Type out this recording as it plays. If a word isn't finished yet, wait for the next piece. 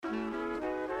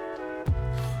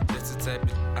type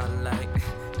of I like.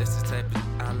 That's the type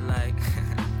of I like.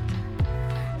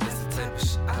 That's the type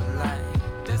of I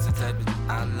like. That's the type of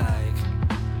I like.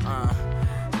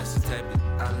 That's the type of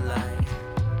I like.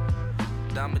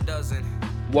 Dime a dozen.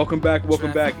 Welcome back,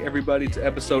 everybody, to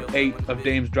episode 8 of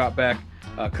Dame's Drop Back,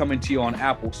 coming to you on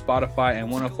Apple, Spotify,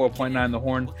 and 104.9 The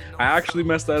Horn. I actually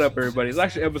messed that up, everybody. It's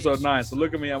actually episode 9, so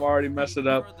look at me, I'm already messed it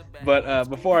up. But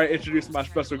before I introduce my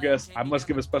special guest, I must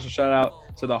give a special shout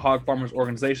out to the Hog Farmers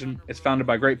Organization. It's founded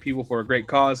by great people for a great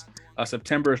cause.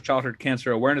 September is Childhood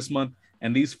Cancer Awareness Month,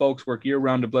 and these folks work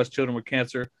year-round to bless children with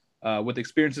cancer with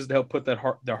experiences to help put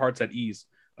their hearts at ease.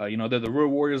 They're the real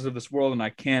warriors of this world, and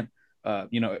I can't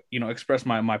express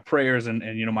my prayers and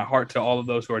my heart to all of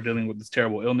those who are dealing with this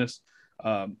terrible illness.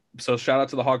 So shout out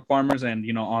to the Hog Farmers.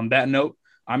 And, on that note,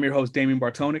 I'm your host, Damian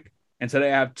Bartonic. And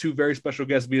today I have two very special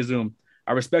guests via Zoom.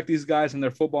 I respect these guys and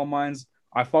their football minds.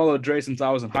 I followed Dre since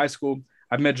I was in high school.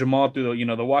 I've met Jamal through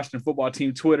the Washington football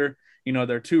team Twitter.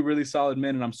 They're two really solid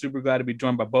men, and I'm super glad to be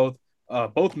joined by both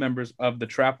members of the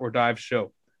Trap or Dive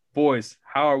show. Boys,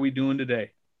 how are we doing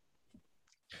today?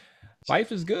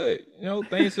 Life is good,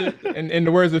 things are, in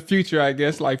the words of Future, I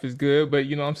guess life is good, but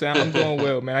what I'm saying, I'm doing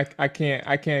well, man. I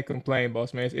can't complain,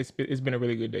 boss, man. It's been a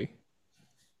really good day.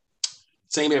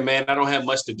 Same here, man. I don't have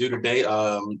much to do today.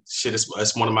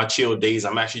 It's one of my chill days.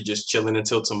 I'm actually just chilling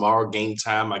until tomorrow, game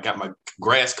time. I got my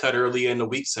grass cut earlier in the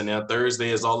week, so now Thursday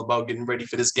is all about getting ready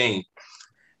for this game.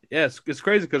 Yeah, it's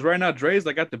crazy because right now Dre's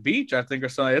like at the beach, I think, or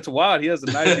something. It's wild. He has a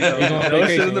nice,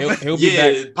 he'll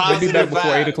be back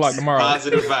before 8 o'clock tomorrow.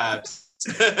 Positive vibes.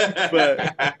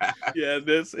 But yeah,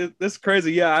 this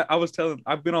crazy. Yeah,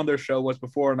 I've been on their show once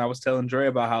before, and I was telling Dre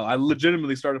about how I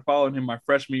legitimately started following him my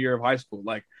freshman year of high school.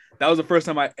 Like that was the first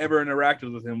time I ever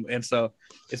interacted with him, and so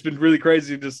it's been really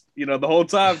crazy. Just the whole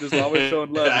time, just always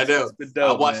showing love. I know. It's been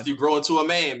dope, I watched you grow into a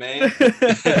man. Hey,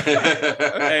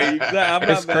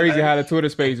 it's crazy how the Twitter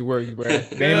space works, bro.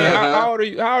 Damien, how old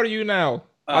are you now?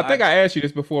 I think I asked you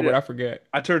this before, but I forget.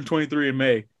 I turned 23 in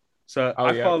May. So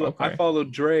I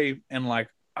followed Dre, and I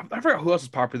forgot who else was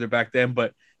popular back then,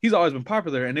 but he's always been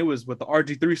popular, and it was with the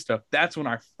RG3 stuff. That's when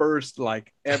I first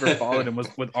ever followed him, was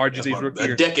with RG3's rookie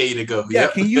year. A decade ago. Yeah,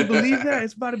 can you believe that?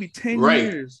 It's about to be 10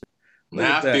 years.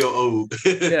 Now I feel old.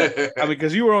 Yeah,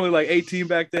 because you were only 18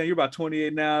 back then. You're about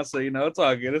 28 now, so it's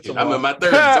all good. I'm in my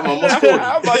 30s. I'm almost 40.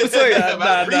 I'm about to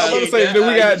say,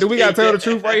 do we got to tell the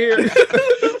truth right here?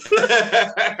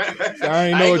 I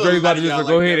ain't know what Dre's about to just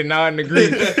go ahead and nod and agree.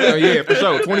 Yeah, for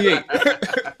sure. 28.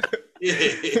 Yeah,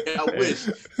 I wish.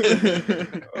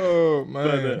 Oh,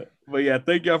 man. But yeah,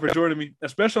 thank y'all for joining me,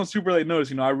 especially on super late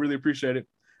notice. I really appreciate it.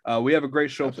 We have a great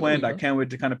show planned. I can't wait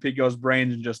to kind of pick y'all's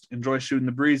brains and just enjoy shooting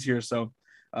the breeze here. So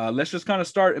let's just kind of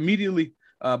start immediately.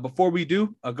 Before we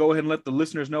do, go ahead and let the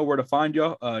listeners know where to find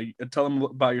y'all. Tell them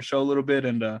about your show a little bit,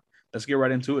 and let's get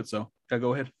right into it. So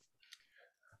go ahead.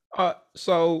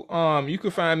 So you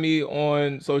can find me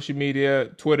on social media,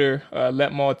 Twitter,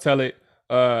 Let Maul Tell It,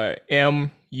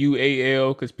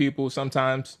 MUAL, because people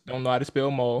sometimes don't know how to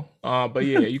spell Maul. But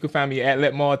yeah, you can find me at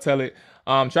Let Maul Tell It.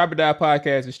 Trap or Die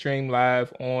podcast is streamed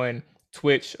live on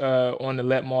Twitch, on the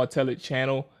Let Maul Tell It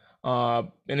channel. And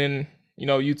then,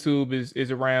 YouTube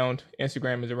is around,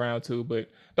 Instagram is around too, but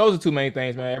those are two main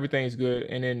things, man. Everything's good.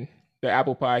 And then the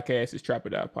Apple podcast is Trap or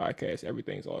Die podcast.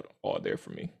 Everything's all there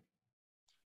for me.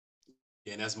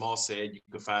 Yeah, and as Maul said, you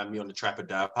can find me on the Trap or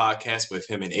Die podcast with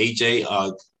him and AJ.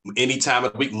 Any time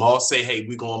of the week, Maul say, hey,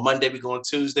 we go on Monday, we go on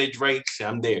Tuesday, Drake,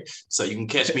 I'm there. So you can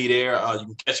catch me there. You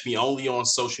can catch me only on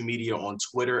social media on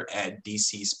Twitter at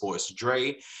DC Sports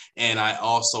Dre. And I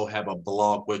also have a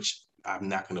blog, which I'm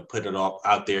not going to put it all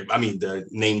out there. I mean, the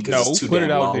name, because it's too damn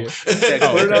long. Put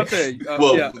it out there.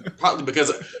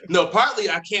 Partly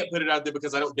I can't put it out there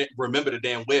because I don't remember the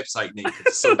damn website name.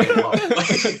 It's so damn long.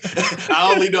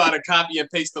 I only know how to copy and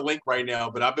paste the link right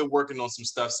now, but I've been working on some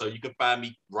stuff. So you can find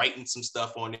me writing some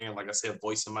stuff on there. And like I said,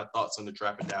 voicing my thoughts on the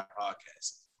Trap or Die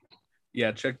podcast.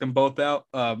 Yeah, check them both out.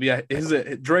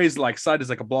 Dre's site is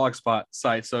a blog spot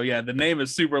site. So yeah, the name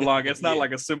is super long. It's not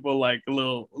like a simple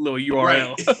little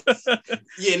URL. Right.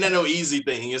 Yeah, not no easy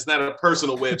thing. It's not a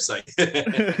personal website.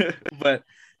 But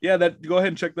yeah, go ahead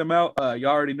and check them out. You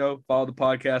already know, follow the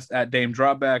podcast at Dame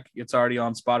Dropback. It's already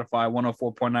on Spotify,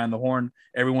 104.9 The Horn.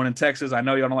 Everyone in Texas, I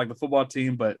know y'all don't like the football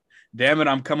team, but damn it,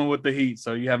 I'm coming with the heat.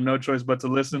 So you have no choice but to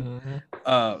listen.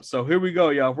 Mm-hmm. So here we go,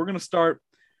 y'all. We're gonna start.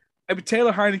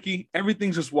 Taylor Heinicke,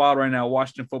 everything's just wild right now.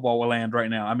 Washington football land right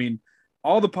now. I mean,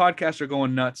 all the podcasts are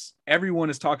going nuts. Everyone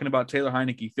is talking about Taylor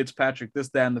Heinicke, Fitzpatrick, this,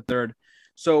 that, and the third.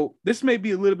 So this may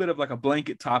be a little bit of a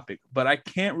blanket topic, but I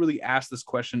can't really ask this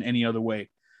question any other way.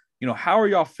 How are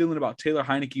y'all feeling about Taylor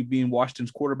Heinicke being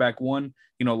Washington's quarterback one,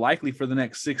 likely for the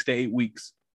next 6 to 8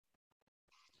 weeks?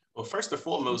 Well, first and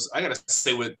foremost, I got to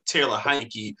say with Taylor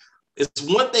Heinicke, it's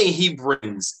one thing he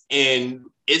brings, and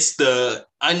it's the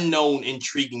unknown,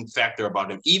 intriguing factor about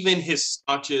him. Even his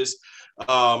staunchest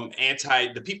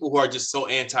the people who are just so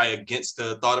anti against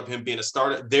the thought of him being a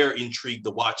starter, they're intrigued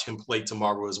to watch him play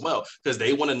tomorrow as well, because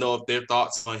they want to know if their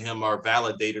thoughts on him are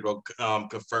validated or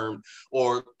confirmed,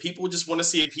 or people just want to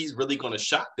see if he's really going to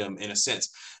shock them in a sense.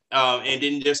 And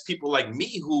then there's people like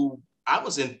me who I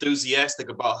was enthusiastic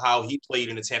about how he played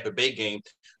in the Tampa Bay game.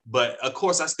 But of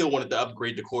course, I still wanted to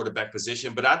upgrade the quarterback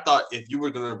position. But I thought if you were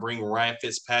going to bring Ryan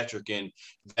Fitzpatrick in,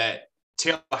 that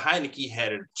Taylor Heinicke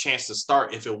had a chance to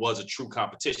start if it was a true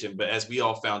competition. But as we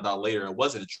all found out later, it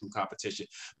wasn't a true competition.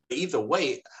 But either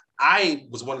way, I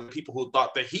was one of the people who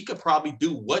thought that he could probably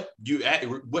do what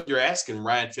you're asking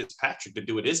Ryan Fitzpatrick to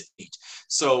do at his age.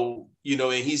 So,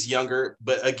 and he's younger,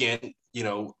 but again,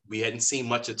 we hadn't seen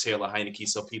much of Taylor Heinicke,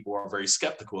 so people are very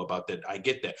skeptical about that. I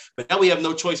get that. But now we have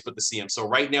no choice but to see him. So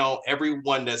right now,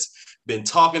 everyone that's been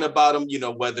talking about him,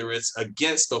 whether it's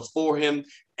against or for him,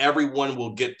 everyone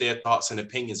will get their thoughts and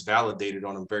opinions validated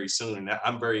on him very soon. And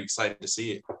I'm very excited to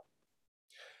see it.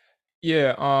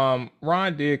 Yeah,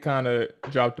 Ron did kind of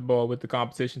drop the ball with the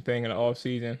competition thing in the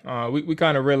offseason. We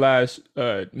kind of realized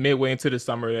midway into the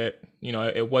summer that,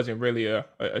 it wasn't really a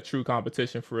true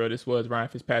competition for real. This was Ryan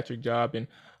Fitzpatrick's job. And,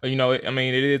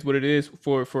 it is what it is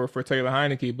for Taylor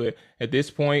Heinicke. But at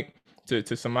this point,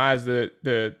 to surmise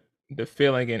the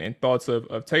feeling and thoughts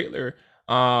of Taylor,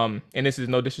 and this is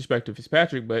no disrespect to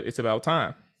Fitzpatrick, but it's about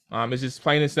time. It's just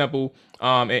plain and simple.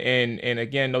 And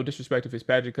again, no disrespect to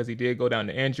Fitzpatrick, because he did go down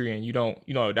to injury,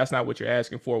 and that's not what you're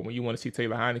asking for when you want to see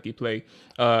Taylor Heinicke play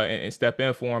and step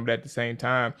in for him. But at the same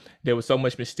time, there was so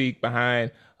much mystique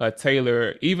behind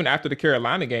Taylor. Even after the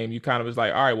Carolina game, you kind of was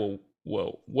like, all right,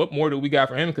 well, what more do we got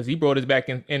for him? Because he brought us back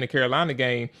in the Carolina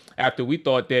game after we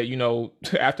thought that,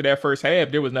 after that first half,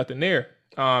 there was nothing there.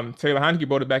 Taylor Heinicke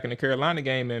brought it back in the Carolina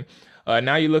game, and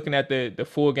now you're looking at the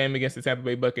full game against the Tampa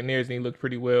Bay Buccaneers, and he looked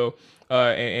pretty well.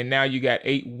 And now you got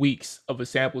 8 weeks of a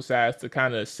sample size to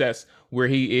kind of assess where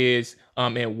he is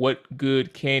and what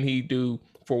good can he do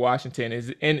for Washington.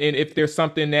 And if there's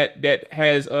something that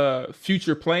has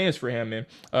future plans for him, and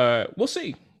we'll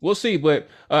see. We'll see, but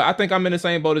I think I'm in the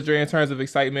same boat as Dre in terms of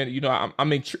excitement.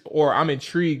 I'm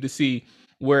intrigued to see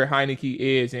where Heinicke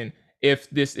is and if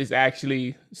this is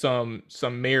actually some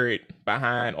merit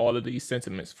behind all of these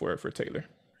sentiments for Taylor.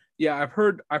 Yeah, I've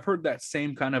heard that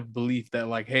same kind of belief that,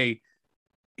 like, hey,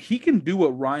 he can do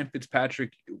what Ryan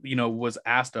Fitzpatrick, was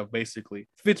asked of. Basically,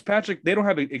 Fitzpatrick, they don't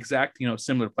have exact,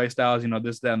 similar play styles,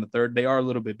 this, that, and the third. They are a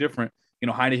little bit different.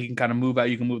 Heinicke can kind of move out.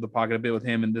 You can move the pocket a bit with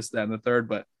him and this, that, and the third.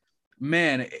 But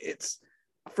man, it's,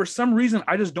 for some reason,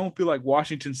 I just don't feel like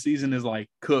Washington's season is like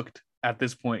cooked at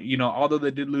this point. Although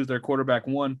they did lose their quarterback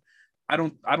one, I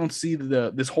don't see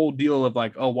this whole deal of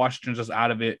like, oh, Washington's just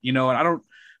out of it, and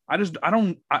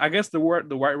I guess the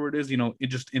right word is, it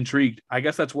just intrigued. I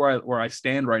guess that's where I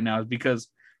stand right now, is because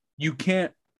you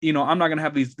can't, I'm not going to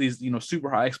have these, super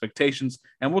high expectations,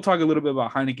 and we'll talk a little bit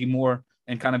about Heinicke more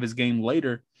and kind of his game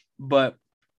later. But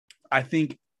I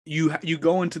think you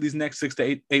go into these next 6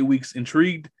 to 8 weeks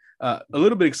intrigued, a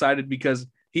little bit excited, because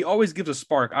he always gives a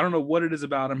spark. I don't know what it is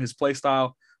about him, his play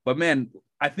style, but man,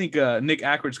 I think Nick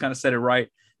Ackridge kind of said it right.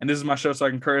 And this is my show, so I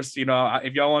can curse. If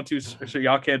y'all want to, sure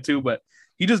y'all can too. But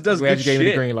he just does good shit.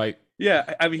 The green light.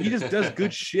 Yeah, I mean, he just does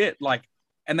good shit. Like,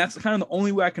 and that's kind of the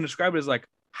only way I can describe it, is like,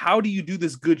 how do you do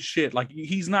this good shit? Like,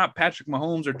 he's not Patrick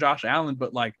Mahomes or Josh Allen,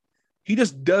 but like, he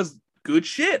just does good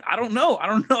shit. I don't know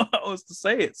how else to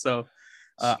say it. So,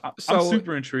 I'm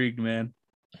super intrigued, man.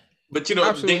 But and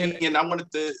I was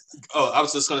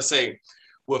just gonna say,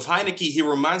 with Heinicke, he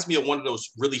reminds me of one of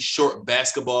those really short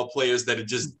basketball players that are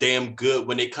just damn good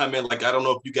when they come in. Like, I don't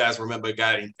know if you guys remember a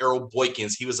guy named Earl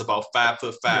Boykins. He was about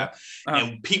 5'5",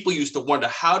 and people used to wonder,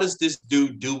 how does this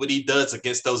dude do what he does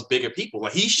against those bigger people?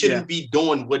 Like, he shouldn't be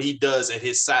doing what he does at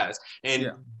his size.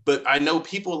 But I know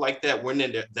people like that, when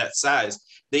they're that size,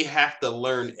 they have to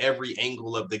learn every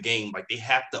angle of the game. Like, they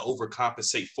have to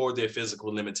overcompensate for their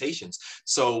physical limitations.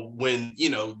 So when,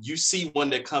 you see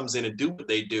one that comes in and do what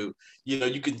they do,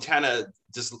 you can kind of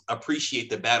just appreciate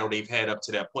the battle they've had up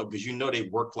to that point, because they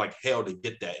worked like hell to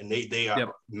get that. And they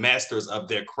are masters of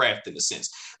their craft in a sense,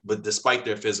 but despite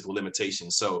their physical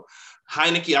limitations. So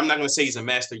Heinicke, I'm not going to say he's a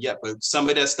master yet, but some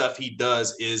of that stuff he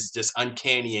does is just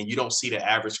uncanny, and you don't see the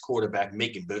average quarterback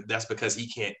making. But that's because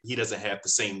he doesn't have the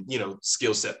same,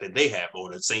 skill set that they have,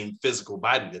 or the same physical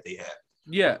body that they have.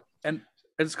 Yeah. And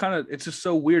it's just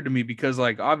so weird to me because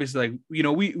like obviously like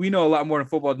we know a lot more in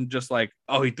football than just like,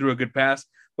 oh, he threw a good pass,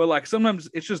 but like sometimes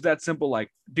it's just that simple. Like,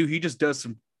 dude, he just does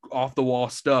some off the wall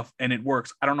stuff and it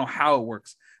works. I don't know how it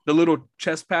works. The little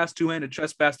chest pass, two-handed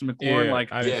chest pass to McLaurin,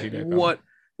 like I didn't see that what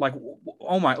like,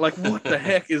 oh my, like what the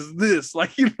heck is this?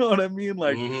 Like, you know what I mean?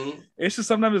 Like it's just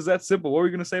sometimes it's that simple. What were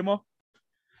you gonna say, Mo?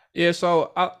 Yeah,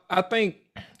 so I think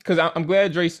because I'm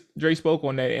glad Dre spoke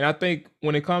on that, and I think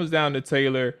when it comes down to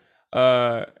Taylor,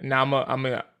 now I'm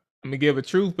gonna give a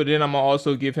truth, but then I'm gonna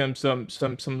also give him some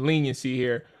leniency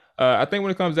here. I think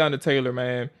when it comes down to Taylor,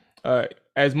 man,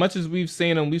 as much as we've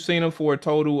seen him for a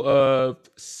total of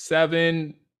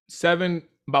seven,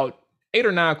 about 8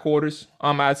 or 9 quarters.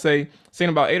 I'd say seen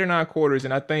about 8 or 9 quarters,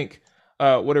 and I think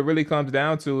what it really comes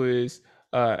down to is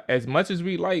as much as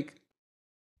we like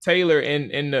Taylor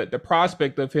and the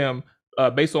prospect of him,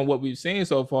 based on what we've seen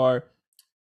so far,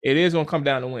 it is going to come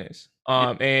down to wins.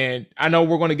 And I know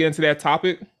we're going to get into that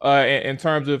topic in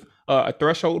terms of a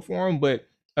threshold for him, but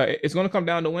it's going to come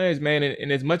down to wins, man.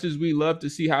 And as much as we love to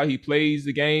see how he plays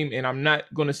the game, and I'm not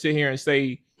going to sit here and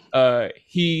say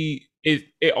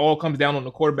it all comes down on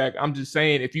the quarterback. I'm just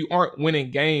saying if you aren't winning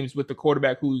games with the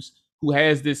quarterback who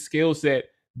has this skill set,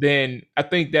 then I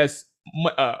think that's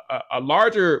a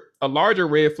larger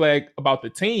red flag about the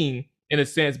team in a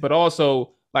sense, but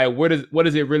also like what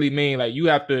does it really mean? Like you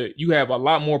have a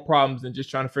lot more problems than just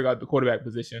trying to figure out the quarterback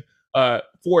position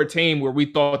for a team where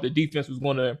we thought the defense was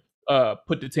going to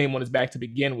put the team on his back to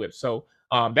begin with. So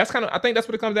that's I think that's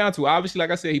what it comes down to. Obviously,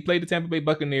 like I said, he played the Tampa Bay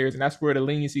Buccaneers, and that's where the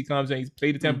leniency comes in. He's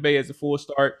played the Tampa Bay as a full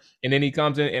start, and then he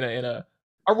comes in a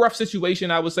rough situation.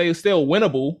 I would say it's still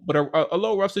winnable, but a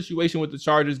low rough situation with the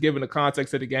Chargers, given the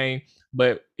context of the game.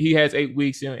 But he has 8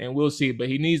 weeks, and we'll see. But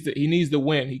he needs to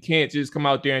win. He can't just come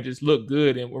out there and just look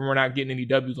good, and we're not getting any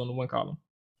W's on the win column.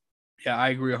 Yeah, I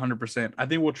agree 100%. I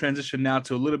think we'll transition now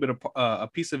to a little bit of a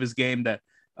piece of his game that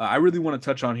I really want to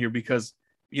touch on here because,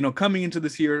 coming into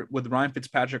this year with Ryan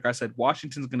Fitzpatrick, I said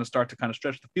Washington's going to start to kind of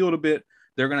stretch the field a bit.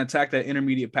 They're going to attack that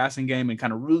intermediate passing game and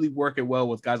kind of really work it well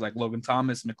with guys like Logan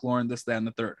Thomas, McLaurin, this, that, and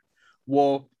the third.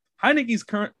 Well, Heineke's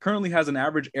currently has an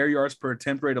average air yards per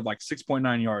attempt rate of like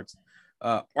 6.9 yards.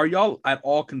 Are y'all at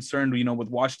all concerned, with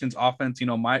Washington's offense,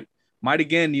 might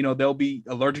again, they'll be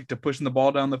allergic to pushing the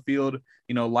ball down the field,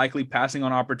 likely passing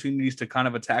on opportunities to kind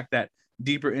of attack that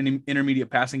deeper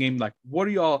intermediate passing game. Like, are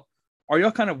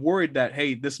y'all kind of worried that,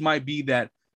 hey, this might be that,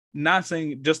 not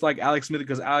saying just like Alex Smith,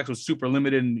 because Alex was super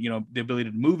limited in, the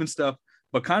ability to move and stuff,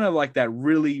 but kind of like that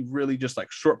really, really just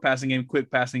like short passing game,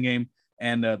 quick passing game,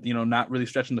 and, not really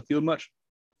stretching the field much?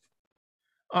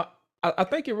 I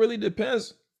think it really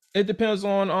depends. It depends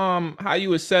on how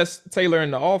you assess Taylor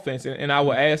in the offense. And I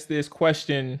will ask this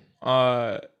question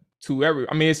to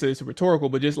it's rhetorical,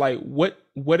 but just like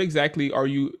what exactly are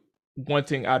you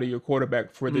wanting out of your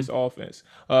quarterback for this offense?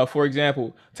 For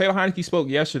example, Taylor Heinicke spoke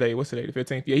yesterday. What's today? The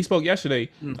 15th? Yeah, he spoke yesterday.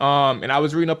 And I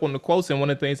was reading up on the quotes, and one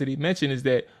of the things that he mentioned is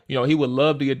that, he would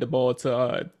love to get the ball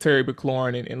to Terry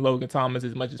McLaurin and Logan Thomas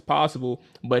as much as possible,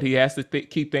 but he has to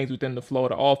keep things within the flow of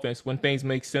the offense when things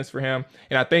make sense for him.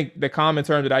 And I think the common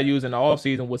term that I used in the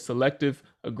offseason was selective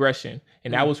aggression,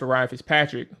 and that was for Ryan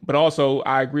Fitzpatrick. But also,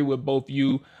 I agree with both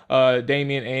you,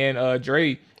 Damian, and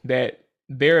Dre, that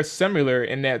they're similar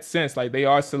in that sense. Like, they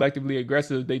are selectively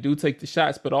aggressive. They do take the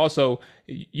shots, but also,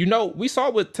 we saw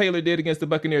what Taylor did against the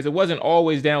Buccaneers. It wasn't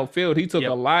always downfield. He took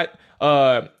a lot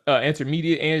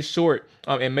intermediate and short,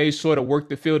 and made sure to work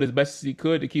the field as best as he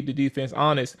could to keep the defense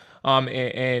honest.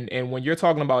 And when you're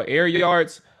talking about air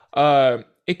yards,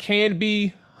 it can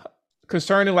be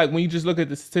concerning, like when you just look at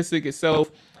the statistic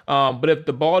itself. But if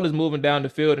the ball is moving down the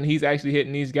field and he's actually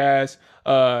hitting these guys,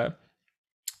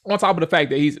 on top of the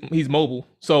fact that he's mobile,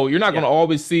 so you're not going to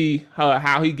always see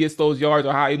how he gets those yards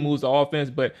or how he moves the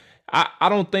offense. But I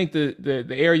don't think the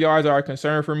air yards are a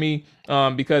concern for me,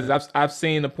 because I've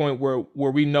seen the point where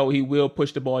we know he will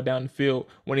push the ball down the field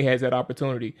when he has that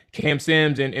opportunity. Cam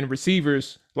Sims and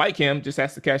receivers like him just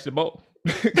has to catch the ball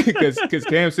because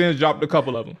Cam Sims dropped a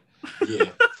couple of them. Yeah,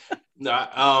 no,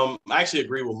 I actually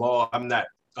agree with Maul. I'm not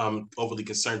overly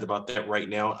concerned about that right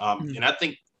now, and I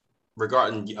think,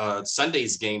 regarding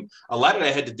Sunday's game, a lot of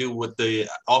that had to do with the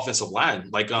offensive line.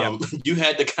 Like, you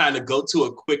had to kind of go to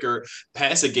a quicker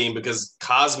passing game because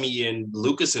Cosme and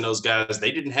Lucas and those guys,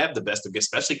 they didn't have the best of it,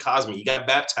 especially Cosme. He got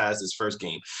baptized his first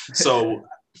game. So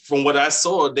from what I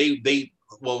saw,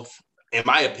 in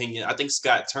my opinion, I think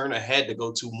Scott Turner had to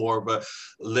go to more of a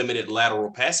limited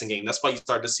lateral passing game. That's why you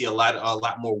start to see a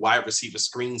lot more wide receiver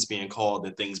screens being called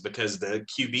and things, because the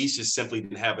QBs just simply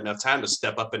didn't have enough time to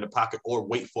step up in the pocket or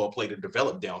wait for a play to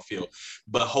develop downfield.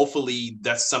 But hopefully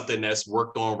that's something that's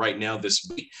worked on right now this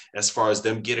week, as far as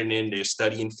them getting in, they're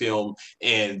studying film,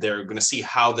 and they're going to see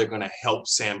how they're going to help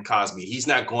Sam Cosmi. He's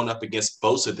not going up against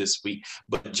Bosa this week,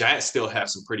 but the Giants still have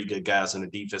some pretty good guys on the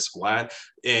defensive line.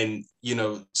 And,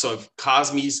 so if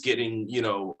Cosmi's getting,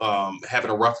 having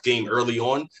a rough game early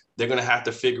on, they're going to have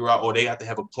to figure out, or they have to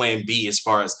have a plan B as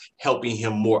far as helping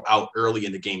him more out early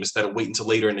in the game instead of waiting till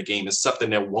later in the game. It's something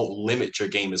that won't limit your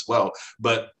game as well.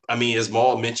 But I mean, as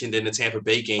Maul mentioned in the Tampa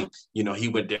Bay game, he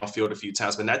went downfield a few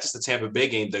times, but not just the Tampa Bay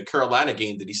game, the Carolina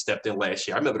game that he stepped in last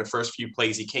year. I remember the first few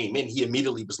plays he came in, he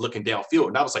immediately was looking downfield.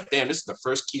 And I was like, damn, this is the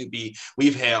first QB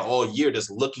we've had all year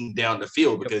that's looking down the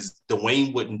field, because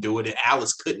Dwayne wouldn't do it and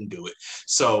Alice couldn't do it.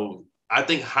 So I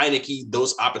think Heinicke,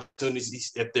 those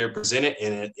opportunities, if they're presented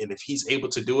and if he's able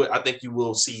to do it, I think you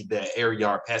will see the air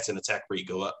yard passing attack rate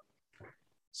go up.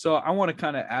 So I want to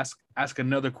kind of ask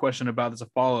another question about this, a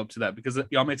follow-up to that, because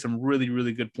y'all made some really,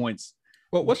 really good points.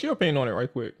 Well, what's your opinion on it,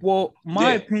 right quick? Well,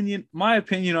 my opinion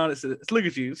on it is, look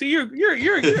at you. See, y'all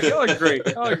are great.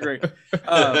 Y'all are great.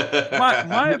 My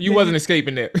opinion, you wasn't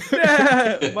escaping that.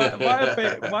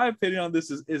 my opinion on this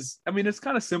is, I mean, it's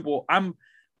kind of simple.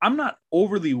 I'm not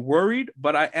overly worried,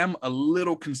 but I am a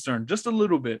little concerned, just a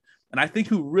little bit. And I think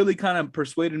who really kind of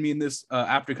persuaded me in this,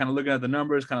 after kind of looking at the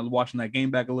numbers, kind of watching that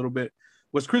game back a little bit,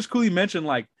 was Chris Cooley mentioned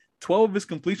like 12 of his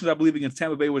completions, I believe, against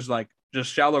Tampa Bay was like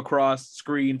just shallow cross,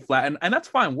 screen, flat. And that's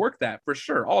fine. Work that for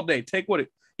sure all day. Take what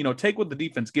the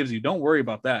defense gives you. Don't worry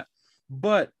about that.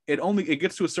 But it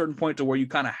gets to a certain point to where you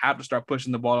kind of have to start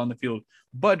pushing the ball on the field.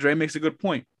 But Dre makes a good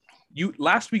point.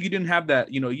 Last week you didn't have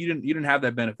that, you didn't have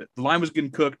that benefit. The line was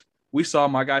getting cooked. We saw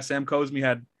my guy Sam Cosmi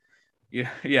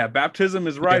had, baptism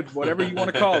is right, whatever you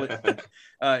want to call it.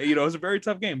 It was a very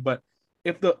tough game. But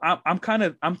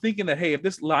I'm thinking that, hey, if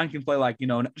this line can play like,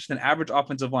 just an average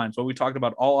offensive line, so we talked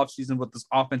about all offseason with this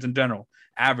offense in general,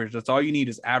 average. That's all you need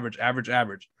is average.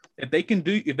 If they can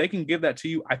give that to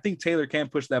you, I think Taylor can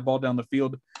push that ball down the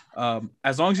field.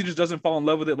 As long as he just doesn't fall in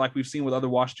love with it, like we've seen with other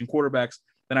Washington quarterbacks,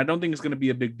 then I don't think it's going to be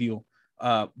a big deal.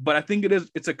 But I think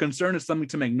it's a concern. It's something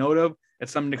to make note of.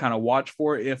 It's something to kind of watch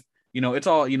for. If, it's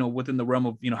all, within the realm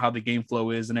of, how the game flow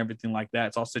is and everything like that.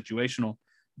 It's all situational.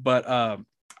 But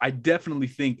I definitely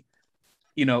think,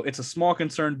 it's a small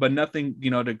concern, but nothing,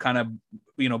 to kind of,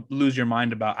 lose your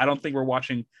mind about. I don't think we're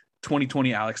watching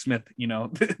 2020 Alex Smith,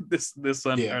 this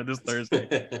Sunday or this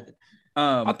Thursday.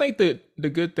 I think the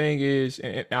good thing is,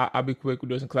 and I'll be quick with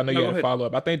this because I know you got to follow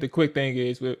up. I think the quick thing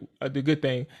is, the good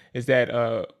thing is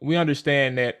that we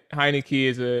understand that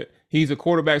Heinicke he's a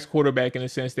quarterback's quarterback in the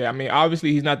sense that, I mean,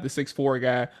 obviously he's not the 6'4"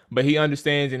 guy, but he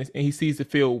understands and he sees the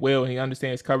field well, and he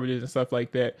understands coverages and stuff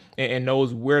like that, and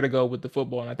knows where to go with the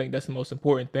football. And I think that's the most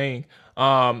important thing.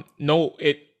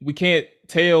 We can't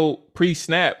tell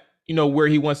pre-snap, where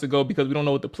he wants to go because we don't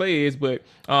know what the play is, but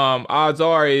odds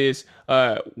are is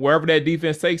wherever that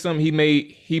defense takes him, he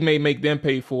may make them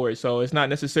pay for it. So it's not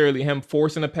necessarily him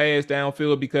forcing a pass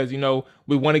downfield because,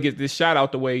 we want to get this shot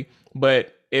out the way.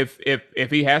 But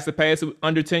if he has to pass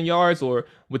under 10 yards or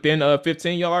within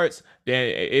 15 yards, then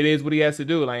it is what he has to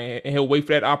do. Like, and he'll wait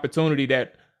for that opportunity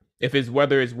that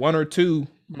whether it's one or two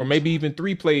or maybe even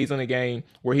 3 plays in a game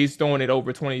where he's throwing it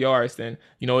over 20 yards, then,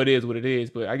 it is what it is.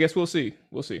 But I guess we'll see.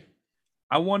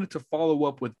 I wanted to follow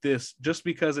up with this just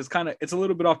because it's a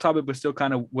little bit off topic, but still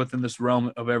kind of within this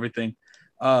realm of everything.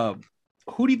 Who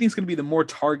do you think is going to be the more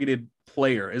targeted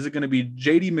player? Is it going to be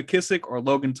J.D. McKissic or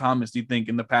Logan Thomas, do you think,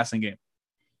 in the passing game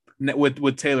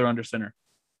with Taylor under center?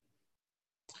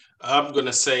 I'm going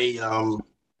to say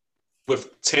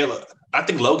with Taylor, I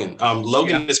think Logan.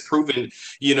 Logan has proven,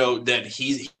 that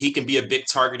he can be a big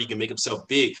target. He can make himself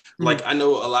big. Mm-hmm. Like, I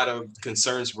know a lot of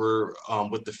concerns were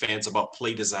with the fans about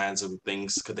play designs and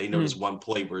things because they noticed one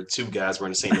play where 2 guys were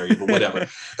in the same area, but whatever.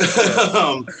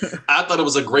 I thought it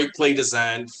was a great play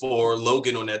design for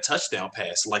Logan on that touchdown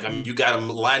pass. Like, I mean, you got him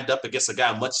lined up against a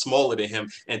guy much smaller than him,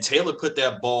 and Taylor put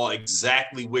that ball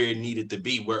exactly where it needed to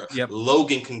be, where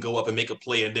Logan can go up and make a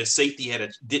play, and their safety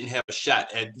didn't have a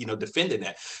shot at defending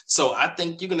that. So I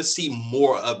think you're going to see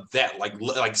more of that. Like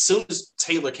as soon as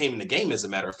Taylor came in the game, as a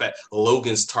matter of fact,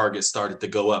 Logan's target started to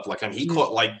go up. Like, I mean, he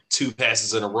caught like 2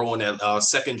 passes in a row on that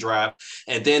second drive.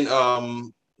 And then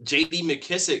J.D.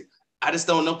 McKissic, I just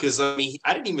don't know because, I mean,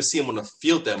 I didn't even see him on the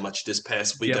field that much this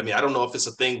past week. I mean, I don't know if it's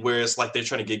a thing where it's like they're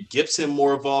trying to get Gibson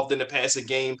more involved in the passing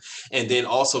game. And then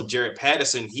also Jared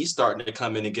Patterson, he's starting to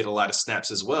come in and get a lot of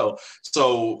snaps as well.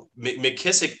 So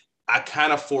McKissic, I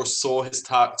kind of foresaw his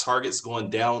top targets going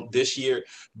down this year,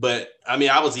 but I mean,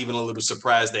 I was even a little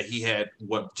surprised that he had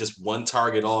just one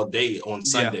target all day on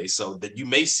Sunday. So that you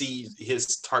may see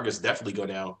his targets definitely go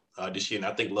down this year, and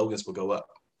I think Logan's will go up.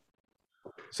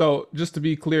 So just to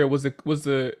be clear, was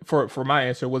the for my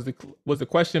answer was the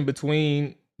question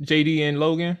between JD and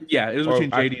Logan? Yeah, it was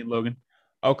between JD and Logan.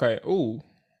 Okay. Ooh,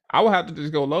 I would have to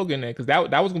just go Logan then, because that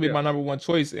was gonna be my number one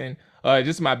choice, and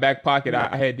just in my back pocket,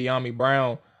 I had De'Ami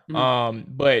Brown.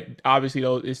 But obviously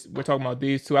though, we're talking about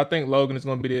these two. I think Logan is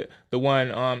going to be the one.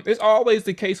 It's always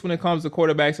the case when it comes to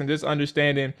quarterbacks, and just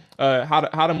understanding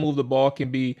how to move the ball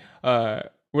can be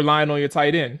relying on your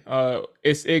tight end.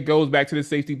 It goes back to the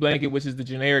safety blanket, which is the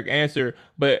generic answer.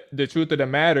 But the truth of the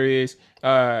matter is,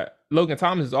 Logan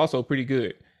Thomas is also pretty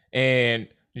good, and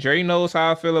Dre knows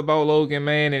how I feel about Logan,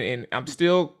 man, and I'm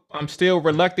still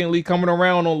reluctantly coming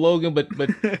around on Logan, but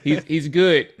he's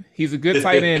good. He's a good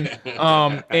tight end.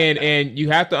 And you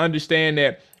have to understand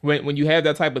that when you have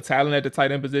that type of talent at the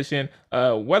tight end position,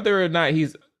 whether or not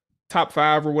he's top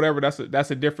 5 or whatever,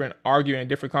 that's a different argument,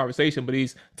 different conversation, but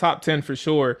he's top 10 for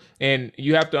sure. And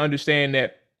you have to understand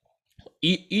that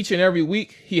each and every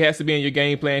week he has to be in your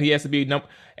game plan. He has to be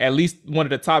at least one of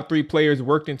the top 3 players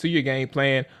worked into your game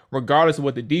plan, regardless of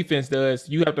what the defense does.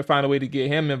 You have to find a way to get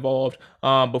him involved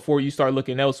before you start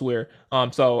looking elsewhere.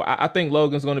 So I think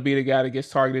Logan's going to be the guy that gets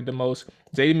targeted the most.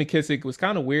 JD McKissic was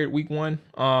kind of weird week 1.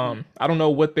 I don't know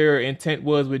what their intent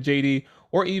was with JD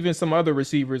or even some other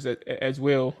receivers as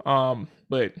well.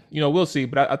 But we'll see.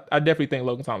 But I definitely think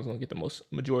Logan Thomas is going to get the most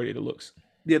majority of the looks.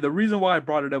 Yeah, the reason why I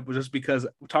brought it up was just because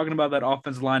we're talking about that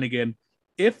offensive line again.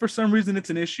 If for some reason it's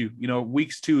an issue,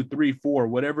 weeks 2, 3, 4,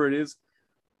 whatever it is,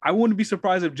 I wouldn't be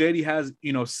surprised if JD has,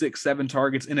 6, 7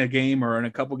 targets in a game or in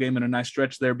a couple game in a nice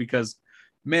stretch there, because,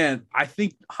 man, I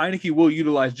think Heinicke will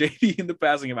utilize JD in the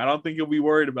passing game. I don't think he'll be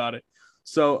worried about it.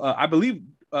 So I believe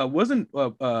wasn't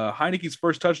Heinicke's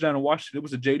first touchdown in Washington, it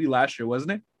was a JD last year,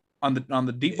 wasn't it? On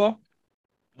the deep ball?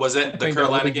 Was that the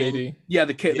Carolina game? Yeah,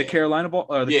 the Carolina ball.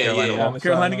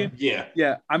 Carolina game.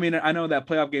 Yeah. I mean, I know that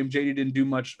playoff game, JD didn't do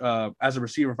much as a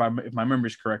receiver, if my memory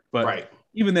is correct. But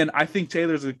even then, I think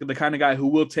Taylor's the kind of guy who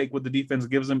will take what the defense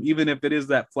gives him, even if it is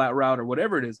that flat route or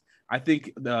whatever it is. I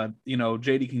think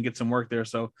JD can get some work there.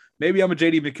 So maybe I'm a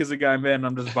JD McKissic guy, man.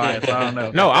 I'm just biased. I don't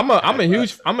know. No, I'm a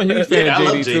huge fan of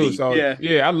JD too. So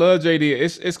yeah, I love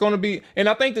JD. It's going to be, and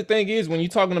I think the thing is, when you're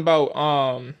talking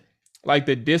about like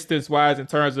the distance wise in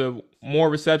terms of more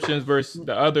receptions versus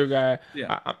the other guy,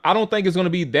 I don't think it's going to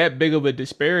be that big of a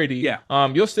disparity.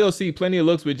 You'll still see plenty of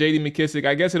looks with JD McKissic.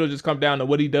 I guess it'll just come down to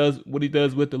what he does with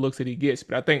the looks that he gets.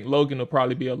 But I think Logan will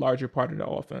probably be a larger part of the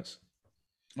offense.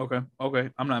 Okay.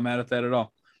 I'm not mad at that at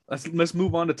all. Let's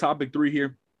move on to topic 3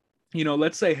 here.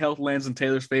 Let's say health lands in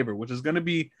Taylor's favor, which is going to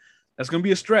be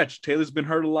a stretch. Taylor's been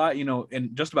hurt a lot,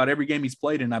 in just about every game he's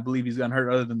played in. I believe he's gotten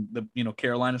hurt other than the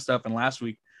Carolina stuff and last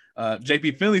week.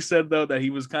 JP Finley said though that he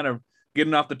was kind of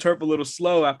getting off the turf a little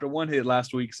slow after one hit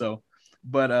last week. So,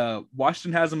 but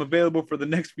Washington has him available for the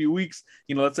next few weeks.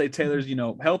 Let's say Taylor's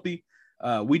healthy.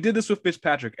 We did this with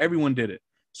Fitzpatrick. Everyone did it.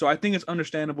 So I think it's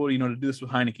understandable to do this with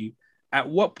Heinicke. At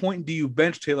what point do you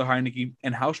bench Taylor Heinicke,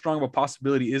 and how strong of a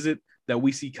possibility is it that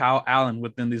we see Kyle Allen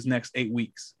within these next 8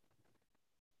 weeks?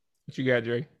 What you got,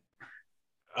 Dre?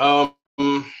 So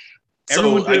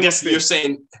I guess you're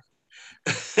saying.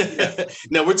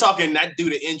 No, we're talking not due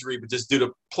to injury, but just due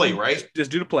to play, right?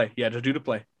 Just due to play. Yeah, just due to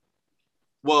play.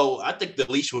 Well, I think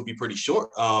the leash would be pretty short.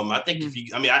 I think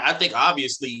I think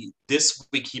obviously this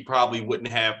week he probably wouldn't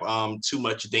have too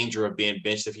much danger of being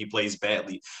benched if he plays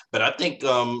badly. But I think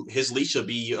his leash will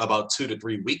be about 2 to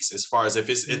 3 weeks, as far as if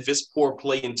it's poor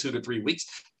play in 2 to 3 weeks.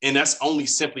 And that's only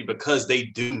simply because they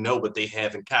do know what they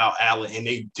have in Kyle Allen, and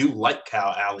they do like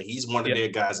Kyle Allen. He's one of their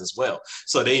guys as well.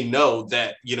 So they know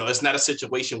that, it's not a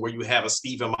situation where you have a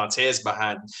Steven Montez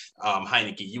behind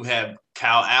Heinicke. You have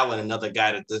Kyle Allen, another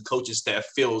guy that the coaching staff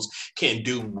feels can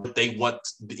do what they want,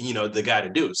 the guy to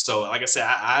do. So like I said,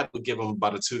 I would give him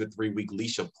about a 2 to 3 week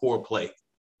leash of poor play.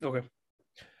 Okay.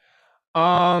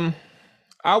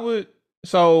 I would,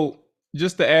 so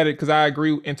just to add it, because I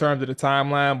agree in terms of the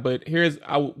timeline, but here's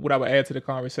what I would add to the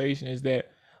conversation is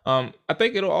that I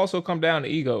think it'll also come down to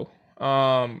ego.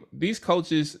 These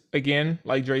coaches, again,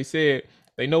 like Dre said,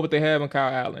 they know what they have in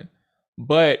Kyle Allen,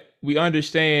 but we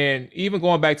understand, even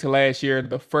going back to last year,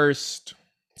 the first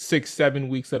 6-7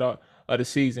 weeks of the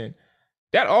season,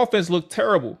 that offense looked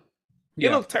terrible.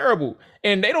 It looked terrible,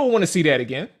 and they don't want to see that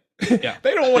again. They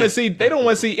don't want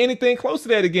to see anything close to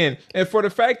that again. And for the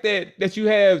fact that you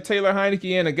have Taylor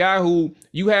Heinicke and a guy who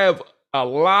you have a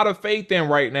lot of faith in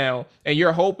right now, and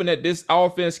you're hoping that this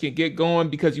offense can get going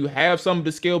because you have some of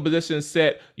the skill positions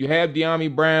set. You have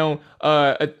De'Ami Brown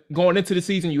going into the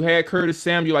season. You had Curtis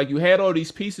Samuel. Like, you had all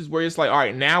these pieces where it's like, all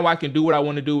right, now I can do what I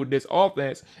want to do with this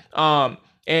offense.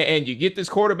 And you get this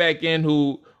quarterback in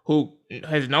who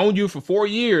has known you for 4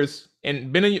 years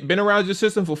and been around your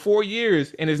system for 4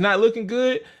 years and is not looking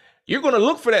good. You're going to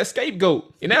look for that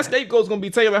scapegoat, and that scapegoat is going to be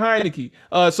Taylor Heineke.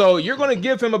 So you're going to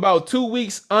give him about 2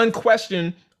 weeks,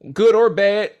 unquestioned, good or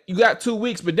bad. You got 2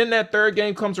 weeks, but then that third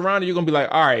game comes around, and you're going to be like,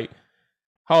 all right,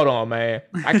 hold on, man.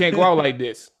 I can't go out like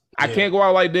this. I can't go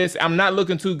out like this. I'm not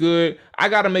looking too good. I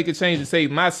got to make a change to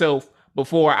save myself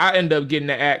before I end up getting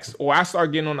the axe or I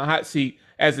start getting on the hot seat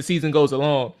as the season goes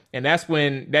along. And that's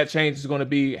when that change is going to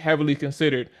be heavily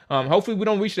considered. Hopefully we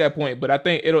don't reach that point, but I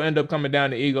think it'll end up coming down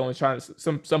to ego and trying to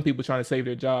some people trying to save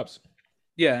their jobs.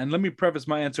 Yeah, and let me preface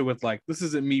my answer with, like, this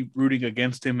isn't me rooting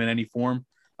against him in any form.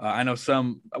 I know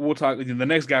we'll talk. The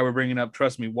next guy we're bringing up,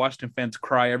 trust me, Washington fans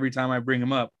cry every time I bring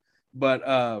him up.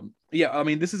 But yeah, I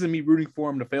mean, this isn't me rooting for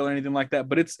him to fail or anything like that.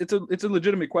 But it's a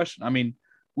legitimate question. I mean,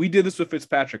 we did this with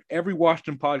Fitzpatrick. Every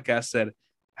Washington podcast said,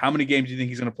 how many games do you think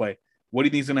he's going to play? What do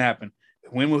you think is going to happen?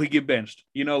 When will he get benched?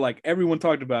 You know, like, everyone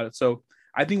talked about it. So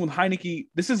I think with Heineke,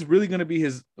 this is really going to be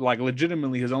his, like,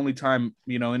 legitimately his only time,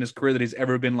 you know, in his career that he's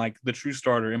ever been like the true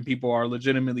starter, and people are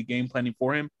legitimately game planning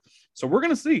for him. So we're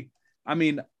going to see. I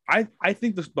mean, I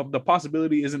think the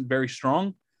possibility isn't very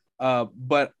strong,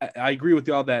 but I agree with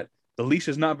y'all that the leash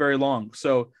is not very long.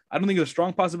 So I don't think it's a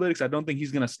strong possibility because I don't think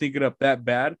he's going to sneak it up that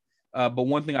bad. But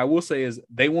one thing I will say is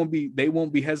they won't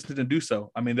be hesitant to do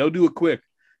so. I mean, they'll do it quick.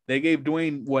 They gave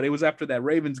Dwayne it was after that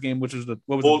Ravens game, which was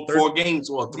four games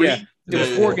or 3. Yeah, it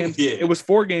was 4 games. Yeah. It was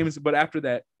 4 games, but after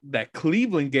that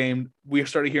Cleveland game, we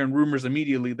started hearing rumors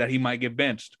immediately that he might get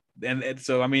benched. And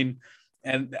so I mean,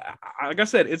 and like I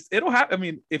said, it'll happen. I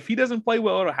mean, if he doesn't play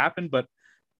well, it'll happen. But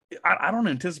I don't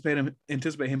anticipate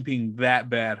him being that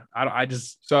bad. I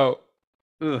just so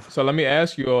let me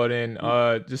ask you all then,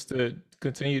 just to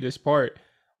continue this part.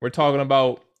 We're talking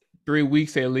about 3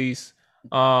 weeks at least.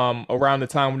 Around the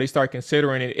time when they start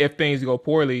considering it, if things go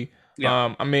poorly.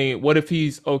 Yeah. I mean, what if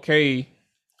he's okay?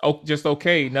 Just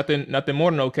okay, nothing more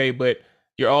than okay, but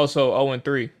you're also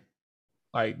 0-3.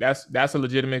 Like, that's a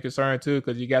legitimate concern too,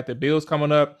 because you got the Bills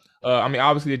coming up. I mean,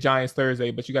 obviously the Giants Thursday,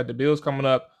 but you got the Bills coming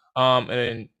up.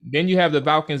 And then you have the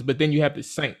Falcons, but then you have the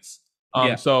Saints.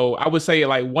 So I would say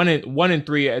like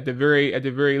 1-3 at the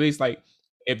very least. Like,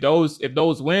 if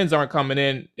those wins aren't coming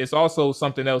in, it's also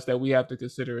something else that we have to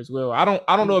consider as well. I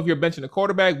don't know if you're benching the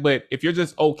quarterback, but if you're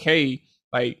just okay,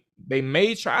 like, they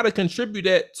may try to contribute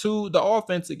that to the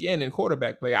offense again in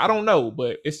quarterback play. I don't know,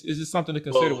 but it's just something to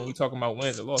consider when we're talking about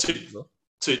wins and losses.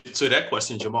 To that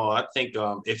question, Jamal, I think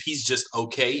if he's just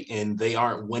okay and they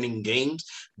aren't winning games,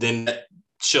 then that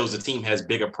shows the team has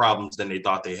bigger problems than they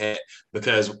thought they had,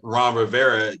 because Ron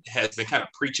Rivera has been kind of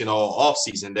preaching all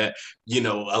offseason that, you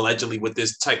know, allegedly with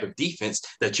this type of defense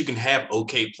that you can have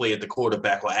okay play at the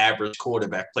quarterback or average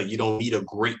quarterback play. You don't need a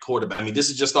great quarterback. I mean,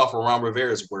 this is just off of Ron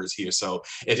Rivera's words here. So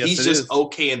if he's just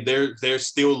okay and they're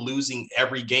still losing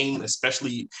every game,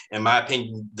 especially in my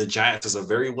opinion, the Giants is a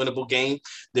very winnable game,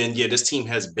 then yeah, this team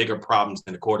has bigger problems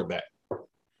than the quarterback.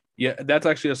 Yeah, that's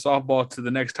actually a softball to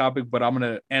the next topic, but I'm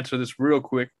going to answer this real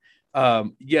quick.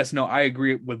 Yes, no, I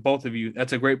agree with both of you.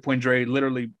 That's a great point, Dre.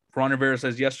 Literally, Ron Rivera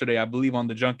says yesterday, I believe on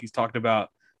the Junkies, talked about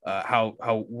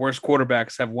how worse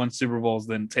quarterbacks have won Super Bowls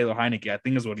than Taylor Heineke, I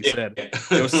think is what he said.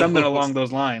 It was something along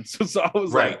those lines. So I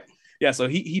was like, yeah, so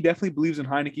he definitely believes in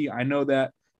Heineke. I know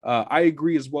that. I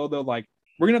agree as well, though. Like,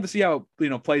 we're going to have to see how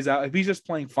it plays out. If he's just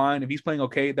playing fine, if he's playing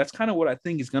okay, that's kind of what I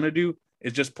think he's going to do,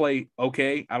 is just play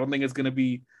okay. I don't think it's going to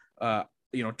be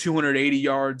 280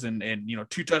 yards and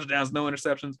 2 touchdowns, no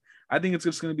interceptions. I think it's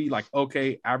just going to be like,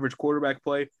 okay, average quarterback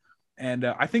play. And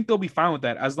I think they'll be fine with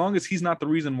that. As long as he's not the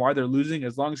reason why they're losing,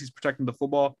 as long as he's protecting the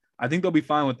football, I think they'll be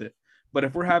fine with it. But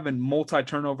if we're having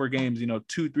multi-turnover games,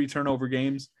 2-3 turnover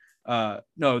games,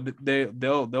 no,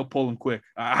 they'll pull them quick.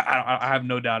 I have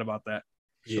no doubt about that.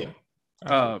 Yeah.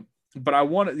 But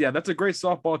that's a great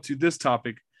softball to this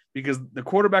topic, because the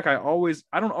quarterback, I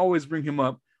don't always bring him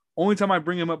up. Only time I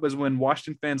bring him up is when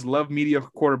Washington fans love mediocre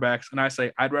quarterbacks, and I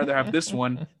say, I'd rather have this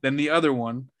one than the other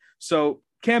one. So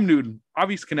Cam Newton,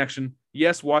 obvious connection.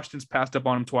 Yes, Washington's passed up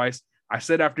on him twice. I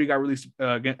said after he got released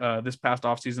this past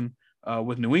offseason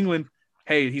with New England,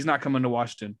 hey, he's not coming to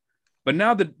Washington. But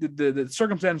now the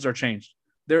circumstances are changed.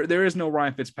 There is no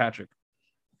Ryan Fitzpatrick.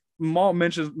 Maul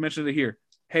mentioned it here.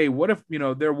 Hey, what if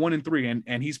they're 1-3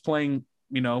 and he's playing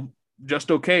just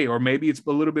okay, or maybe it's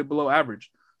a little bit below average.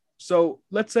 So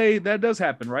let's say that does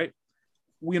happen, right?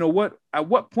 at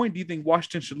what point do you think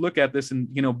Washington should look at this and,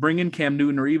 bring in Cam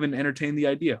Newton or even entertain the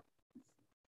idea?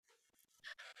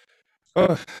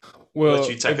 Well, Let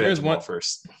you if tackle that there's Jamal one,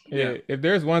 first. if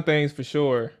there's one thing for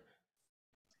sure,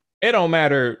 it don't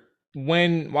matter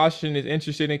when Washington is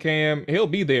interested in Cam, he'll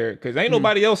be there because ain't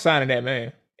nobody else signing that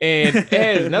man. And it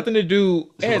has nothing to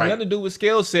do. It has Right. nothing to do with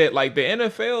skill set. Like the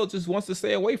NFL just wants to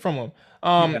stay away from him.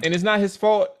 And it's not his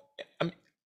fault.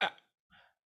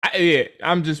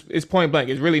 It's point blank.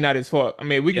 It's really not his fault. I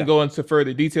mean, we can go into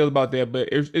further details about that, but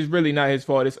it's really not his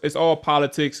fault. It's all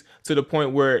politics to the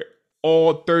point where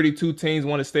all 32 teams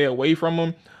want to stay away from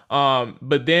him.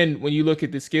 But then when you look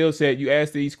at the skill set, you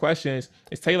ask these questions: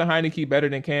 is Taylor Heineke better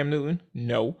than Cam Newton?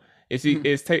 No.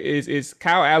 Is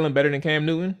Kyle Allen better than Cam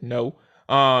Newton? No.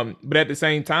 But at the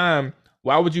same time,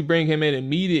 why would you bring him in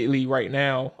immediately right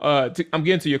now? I'm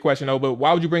getting to your question though, but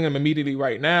why would you bring him immediately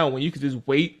right now when you could just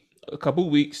wait a couple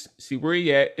weeks, see where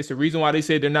he at? It's the reason why they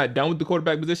said they're not done with the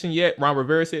quarterback position yet. Ron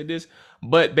Rivera said this,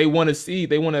 but they want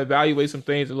to evaluate some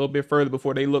things a little bit further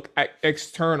before they look at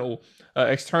externally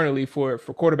for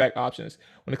quarterback options.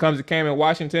 When it comes to Cam in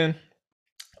Washington,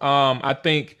 I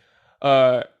think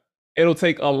it'll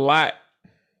take a lot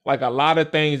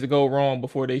of things to go wrong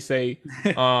before they say,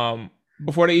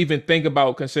 before they even think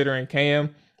about considering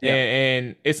Cam.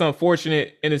 And it's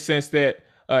unfortunate in the sense that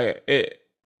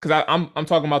because I'm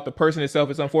talking about the person itself.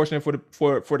 It's unfortunate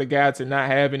for the guy to not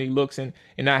have any looks and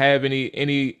not have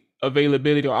any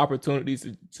availability or opportunities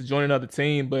to join another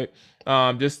team. But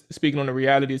just speaking on the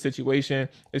reality of the situation,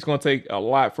 it's going to take a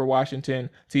lot for Washington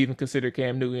to even consider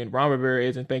Cam Newton. Ron Rivera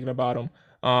isn't thinking about him.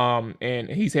 And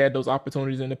he's had those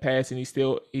opportunities in the past, and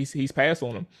he's passed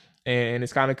on them. And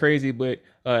it's kind of crazy, but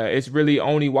it's really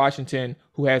only Washington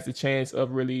who has the chance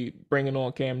of really bringing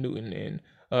on Cam Newton. And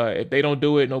if they don't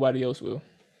do it, nobody else will.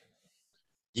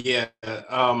 Yeah,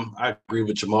 I agree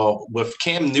with Jamal. With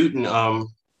Cam Newton,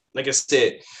 like I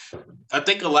said, I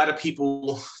think a lot of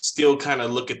people still kind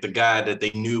of look at the guy that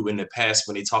they knew in the past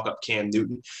when they talk up Cam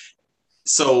Newton.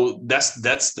 So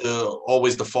that's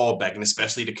always the fallback, and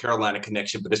especially the Carolina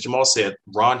connection. But as Jamal said,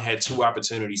 Ron had 2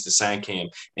 opportunities to sign Cam,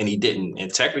 and he didn't.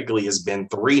 And technically, it's been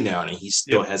 3 now, and he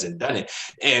still hasn't done it.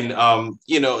 And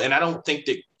and I don't think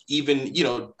that even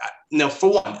now,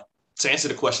 for one, to answer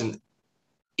the question,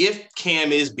 if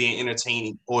Cam is being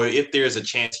entertaining, or if there's a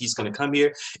chance he's going to come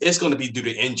here, it's going to be due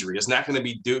to injury. It's not going to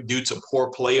be due to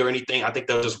poor play or anything. I think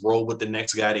they'll just roll with the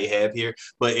next guy they have here.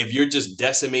 But if you're just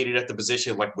decimated at the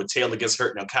position, like when Taylor gets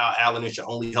hurt, now Kyle Allen is your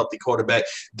only healthy quarterback,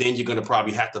 then you're going to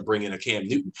probably have to bring in a Cam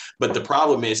Newton. But the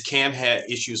problem is Cam had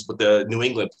issues with the New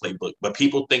England playbook. But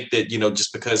people think that,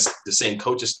 just because the same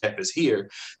coaching staff is here,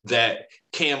 that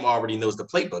Cam already knows the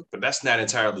playbook. But that's not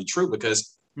entirely true,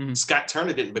 because Scott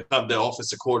Turner didn't become the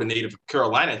offensive coordinator for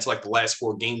Carolina until like the last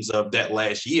 4 games of that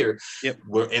last year.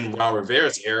 We're in Ron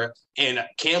Rivera's era, and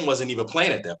Cam wasn't even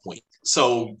playing at that point.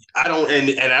 So I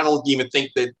don't even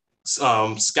think that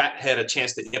Scott had a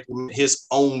chance to implement his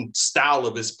own style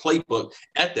of his playbook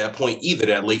at that point either,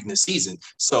 that late in the season.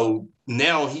 So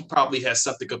now he probably has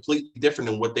something completely different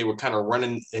than what they were kind of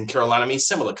running in Carolina. I mean,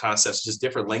 similar concepts, just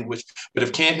different language. But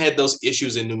if Cam had those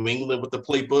issues in New England with the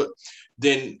playbook,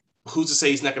 then who's to say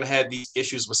he's not going to have these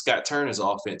issues with Scott Turner's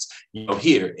offense,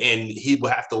 here, and he will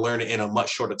have to learn it in a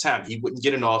much shorter time. He wouldn't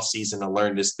get an off season to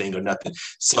learn this thing or nothing.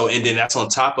 So, and then that's on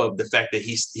top of the fact that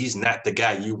he's not the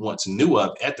guy you once knew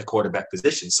of at the quarterback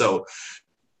position. So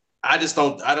I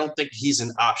don't think he's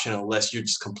an option unless you're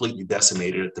just completely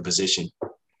decimated at the position.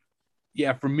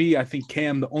 Yeah, for me, I think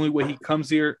Cam, the only way he comes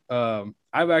here, I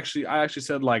actually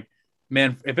said, like,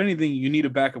 man, if anything, you need a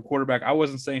backup quarterback. I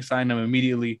wasn't saying sign him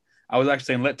immediately. I was actually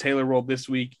saying let Taylor roll this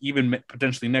week, even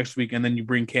potentially next week, and then you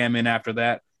bring Cam in after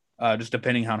that, just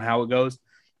depending on how it goes.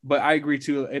 But I agree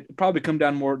too. It probably come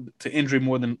down more to injury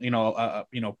more than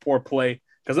poor play,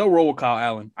 because they'll roll with Kyle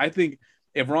Allen. I think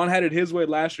if Ron had it his way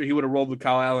last year, he would have rolled with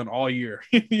Kyle Allen all year.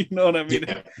 You know what I mean?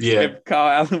 Yeah. If Kyle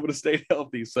Allen would have stayed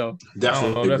healthy. So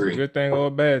definitely that's agree. a good thing or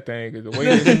a bad thing. Because the way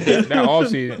that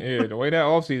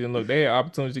offseason looked, they had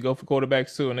opportunities to go for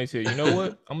quarterbacks too. And they said, you know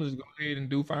what? I'm going to just go ahead and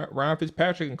do Ryan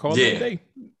Fitzpatrick and call it a day.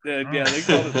 Yeah,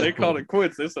 they called it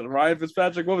quits. They said Ryan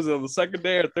Fitzpatrick, what was it, on the 2nd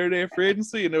day or 3rd day of free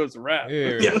agency? And it was a wrap.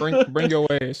 Yeah. Bring your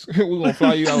ass. We're going to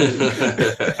fly you out.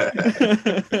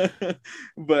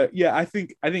 But yeah, I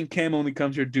think Cam only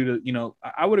comes here due to,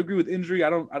 I would agree with injury. I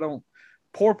don't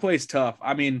poor play's tough.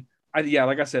 I mean,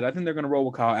 like I said, I think they're going to roll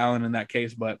with Kyle Allen in that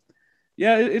case, but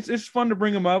yeah, it's fun to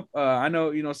bring him up. I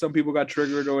know, some people got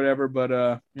triggered or whatever,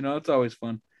 but it's always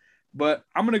fun. But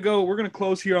we're going to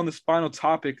close here on this final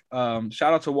topic.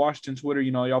 Shout out to Washington Twitter.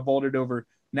 Y'all voted over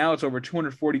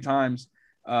 240 times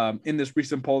in this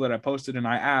recent poll that I posted. And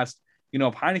I asked,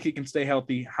 if Heineke can stay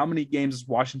healthy, how many games does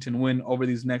Washington win over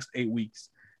these next 8 weeks?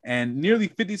 And nearly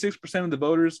 56% of the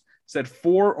voters said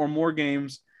 4 or more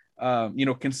games.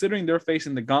 Considering they're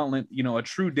facing the gauntlet, a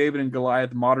true David and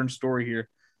Goliath modern story here.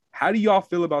 How do y'all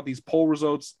feel about these poll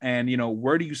results? And,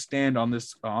 where do you stand on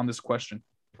this question?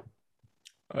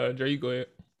 Dre, you go ahead.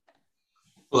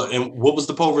 Well, and what was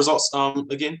the poll results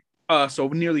again? So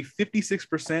nearly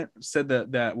 56% said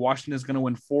that Washington is going to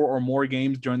win 4 or more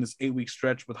games during this 8-week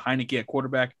stretch with Heineke at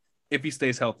quarterback if he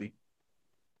stays healthy.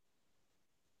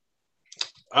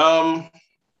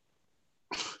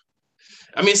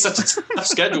 It's such a tough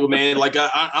schedule, man. Like,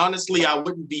 I honestly, I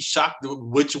wouldn't be shocked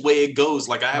which way it goes.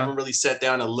 Like, I haven't really sat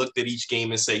down and looked at each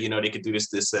game and say, they could do this,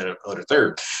 that, or the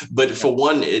third. But for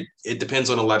one, it depends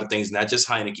on a lot of things, not just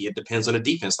Heineke. It depends on the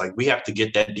defense. Like, we have to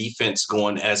get that defense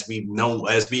going as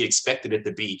we expected it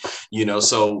to be,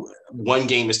 So one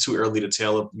game is too early to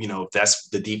tell, if that's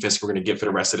the defense we're going to get for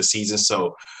the rest of the season.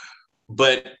 So,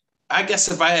 but I guess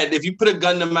if you put a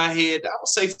gun to my head, I would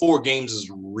say 4 games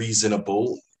is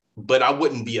reasonable. But I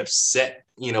wouldn't be upset,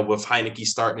 with Heineke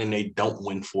starting and they don't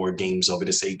win 4 games over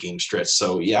this 8-game stretch.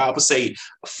 So, yeah, I would say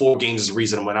 4 games is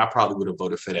reasonable, and I probably would have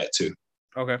voted for that too.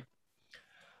 Okay.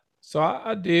 So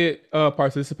I did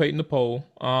participate in the poll,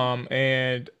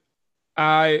 and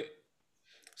I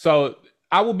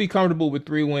will be comfortable with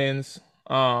 3 wins.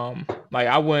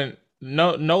 I wouldn't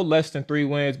no less than 3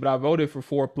 wins, but I voted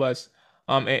for 4+.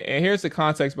 And here's the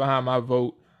context behind my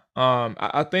vote.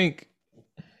 I think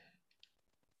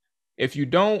if you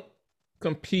don't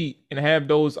compete and have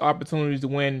those opportunities to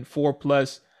win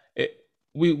 4+,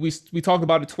 we talked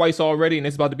about it twice already, and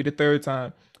it's about to be the 3rd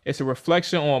time. It's a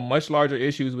reflection on much larger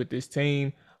issues with this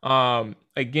team.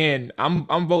 Again, I'm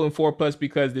voting 4+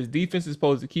 because this defense is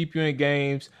supposed to keep you in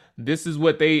games. This is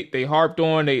what they harped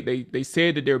on. They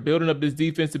said that they're building up this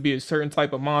defense to be a certain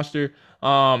type of monster.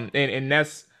 And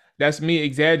that's me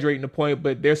exaggerating the point,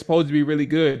 but they're supposed to be really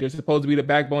good. They're supposed to be the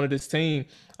backbone of this team.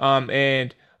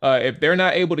 And if they're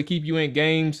not able to keep you in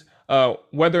games,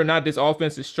 whether or not this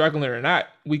offense is struggling or not,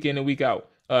 week in and week out,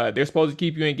 they're supposed to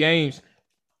keep you in games,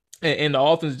 and the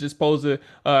offense is just supposed to,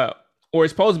 or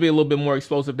it's supposed to be a little bit more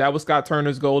explosive. That was Scott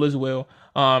Turner's goal as well.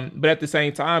 But at the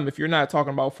same time, if you're not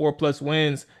talking about 4+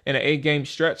 wins in an 8-game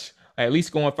stretch, at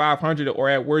least going 500 or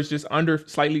at worst just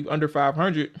slightly under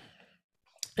 500,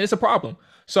 it's a problem.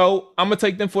 So I'm gonna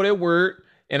take them for their word.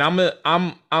 And I'm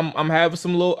having a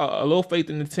little faith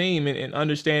in the team and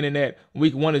understanding that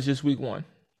week 1 is just week 1,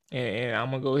 and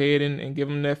I'm gonna go ahead and give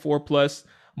them that 4+.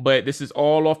 But this is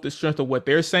all off the strength of what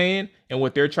they're saying and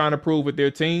what they're trying to prove with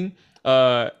their team.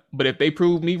 But if they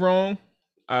prove me wrong,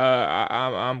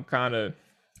 I'm kind of,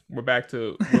 we're back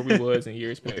to where we was in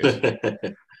years past.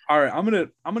 All right, I'm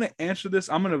gonna answer this.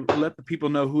 I'm gonna let the people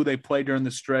know who they play during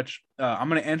this stretch. I'm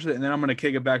gonna answer it, and then I'm gonna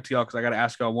kick it back to y'all because I gotta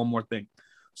ask y'all one more thing.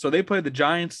 So they play the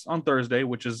Giants on Thursday,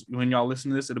 which is when y'all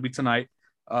listen to this, it'll be tonight.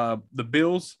 The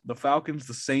Bills, the Falcons,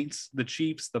 the Saints, the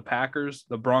Chiefs, the Packers,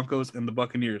 the Broncos, and the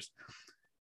Buccaneers.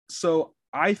 So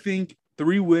I think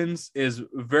 3 wins is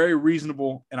very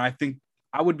reasonable, and I think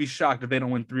I would be shocked if they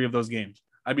don't win 3 of those games.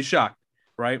 I'd be shocked,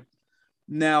 right?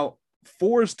 Now,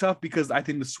 4 is tough because I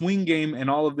think the swing game and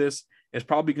all of this is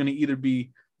probably going to either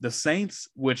be the Saints,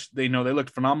 which they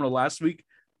looked phenomenal last week,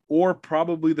 or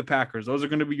probably the Packers. Those are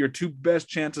going to be your 2 best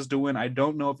chances to win. I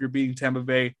don't know if you're beating Tampa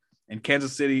Bay and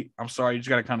Kansas City. I'm sorry, you just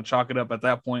got to kind of chalk it up at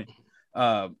that point.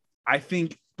 I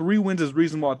think 3 wins is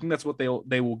reasonable. I think that's what they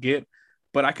will get.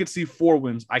 But I could see 4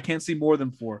 wins. I can't see more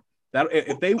than 4. That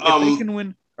if they can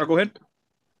win, or go ahead.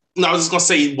 No, I was just gonna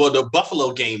say, well, the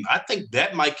Buffalo game, I think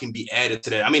that can be added to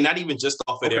that. I mean, not even just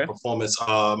off of their performance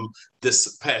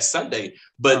this past Sunday,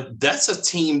 but that's a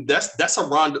team that's a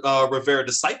Ron Rivera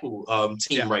disciple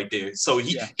team right there. So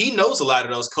he knows a lot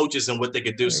of those coaches and what they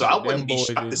could do. So I wouldn't be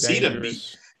shocked to see them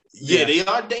beat. Yeah, they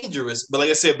are dangerous. But like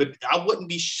I said, I wouldn't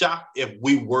be shocked if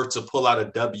we were to pull out a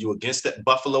W against that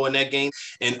Buffalo in that game,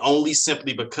 and only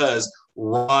simply because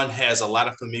Ron has a lot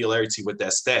of familiarity with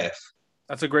that staff.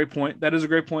 That's a great point. That is a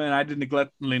great point, and I did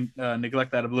neglect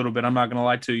that a little bit. I'm not going to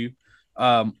lie to you.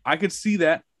 I could see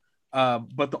that,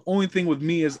 but the only thing with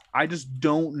me is I just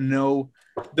don't know.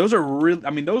 Those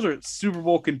are Super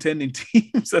Bowl contending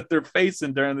teams that they're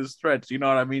facing during this stretch. You know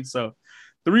what I mean? So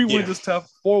 3 wins is tough.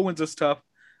 4 wins is tough.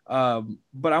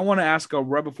 But I want to ask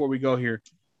right before we go here.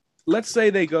 Let's say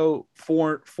they go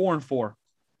 4-4,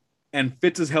 and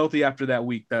Fitz is healthy after that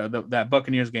week, that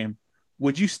Buccaneers game.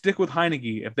 Would you stick with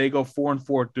Heineke if they go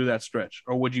 4-4 through that stretch,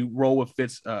 or would you roll with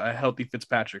a healthy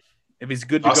Fitzpatrick if he's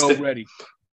good to go ready?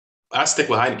 I stick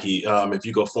with Heineke if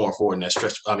you go 4-4 in that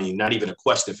stretch. I mean, not even a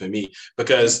question for me,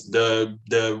 because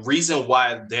the reason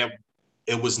why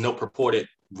it was no purported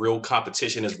real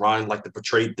competition as Ron liked to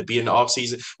portray to be in the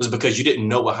offseason was because you didn't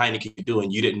know what Heineke could do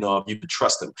and you didn't know if you could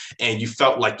trust him. And you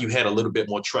felt like you had a little bit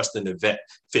more trust in the vet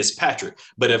Fitzpatrick.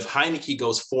 But if Heineke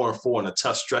goes 4-4 in a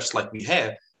tough stretch like we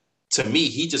have, to me,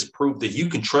 he just proved that you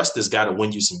can trust this guy to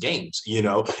win you some games,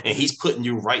 and he's putting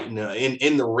you right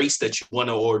in the race that you want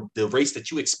to, or the race that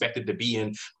you expected to be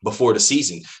in before the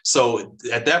season. So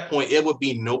at that point, it would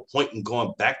be no point in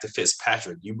going back to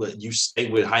Fitzpatrick. You stay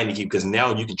with Heineke because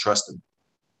now you can trust him.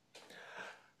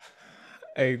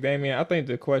 Hey, Damien, I think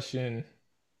the question,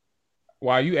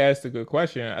 while you asked a good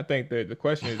question, I think that the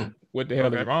question is, what the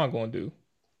hell is Ron going to do?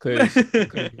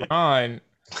 Because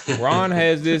Ron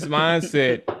has this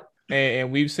mindset.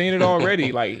 And we've seen it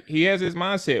already. Like, he has this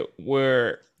mindset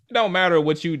where it don't matter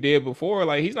what you did before.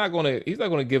 Like, he's not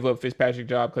gonna give up Fitzpatrick's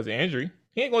job because of injury.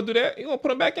 He ain't gonna do that. He's gonna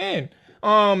put him back in.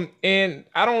 And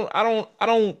I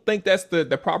don't think that's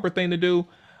the proper thing to do.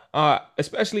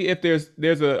 Especially if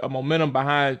there's a momentum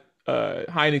behind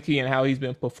Heineke and how he's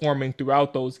been performing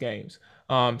throughout those games.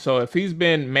 So if he's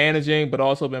been managing but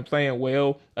also been playing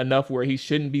well enough where he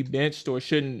shouldn't be benched or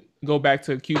shouldn't go back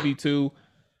to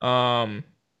QB2,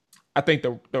 I think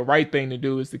the right thing to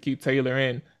do is to keep Taylor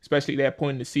in, especially at that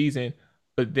point in the season.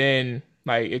 But then,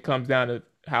 like, it comes down to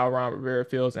how Ron Rivera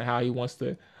feels and how he wants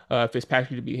to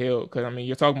Fitzpatrick to be held. Because, I mean,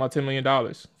 you're talking about $10 million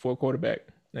for a quarterback.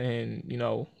 And,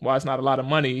 while it's not a lot of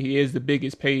money, he is the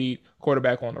biggest paid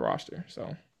quarterback on the roster.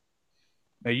 So,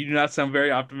 man, you do not sound very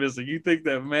optimistic. You think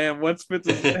that, man, once Fitz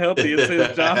is healthy, it's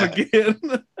his job again.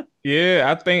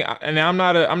 Yeah, I think, and I'm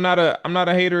not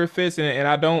a hater of Fitz, and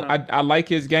I like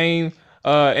his game.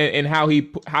 And how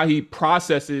he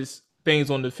processes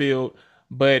things on the field.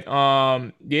 But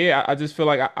I just feel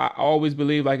like I always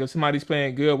believe, like, if somebody's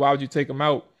playing good, why would you take them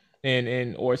out?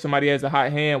 And or somebody has a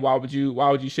hot hand, why would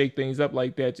you shake things up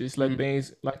like that? Just let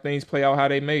things play out how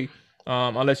they may.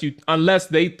 Unless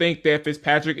they think that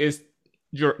Fitzpatrick is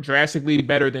drastically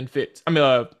better than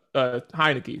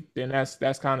Heineke, then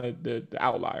that's kind of the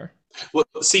outlier. Well,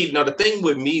 see, now the thing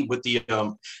with me with the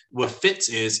with Fitz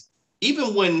is,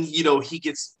 even when, he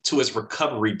gets to his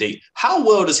recovery date, how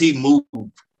well does he move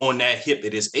on that hip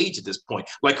at his age at this point?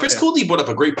 Like Chris Cooley brought up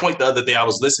a great point the other day I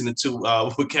was listening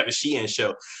to with Kevin Sheehan's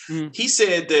show. He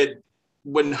said that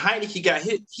when Heineke got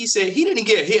hit, he said he didn't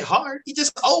get hit hard. He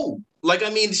just old. Like,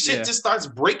 I mean, shit just starts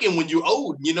breaking when you're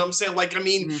old. You know what I'm saying? Like, I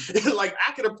mean, like,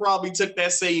 I could have probably took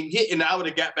that same hit and I would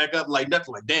have got back up like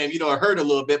nothing. Like, damn, it hurt a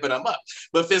little bit, but I'm up.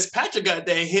 But Fitzpatrick got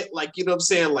that hit, like, you know what I'm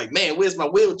saying? Like, man, where's my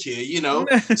wheelchair?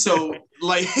 So,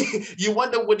 like, you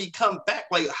wonder when he come back,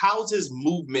 like, how's his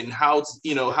movement and how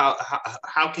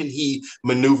can he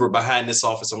maneuver behind this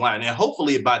offensive line? And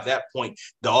hopefully by that point,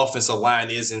 the offensive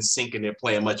line is in sync and they're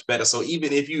playing much better. So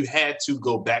even if you had to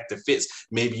go back to Fitz,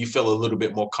 maybe you feel a little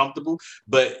bit more comfortable.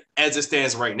 But as it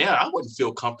stands right now, I wouldn't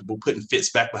feel comfortable putting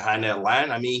Fitz back behind that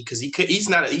line. I mean, because he's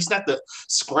not the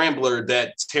scrambler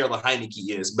that Taylor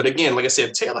Heineke is. But again, like I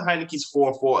said, if Taylor Heineke's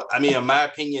 4-4, I mean, in my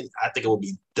opinion, I think it would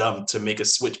be dumb to make a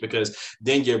switch, because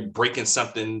then you're breaking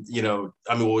something, you're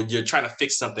trying to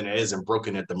fix something that isn't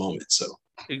broken at the moment. So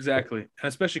exactly. And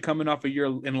especially coming off a year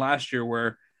in last year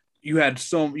where you had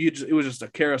it was just a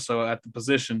carousel at the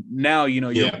position. Now,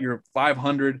 you're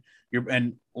 500,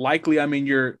 and likely, I mean,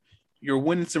 you're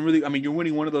winning you're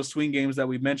winning one of those swing games that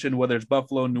we mentioned, whether it's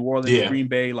Buffalo, New Orleans, Green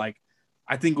Bay. Like,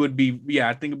 I think it'd be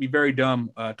very dumb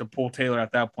to pull Taylor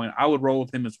at that point. I would roll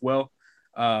with him as well.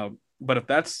 But if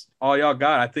that's all y'all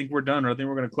got, I think we're done. I think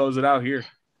we're going to close it out here.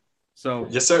 So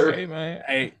yes, sir. Hey, man.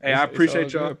 Hey, I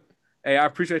appreciate y'all. Hey, I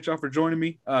appreciate y'all for joining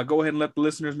me. Go ahead and let the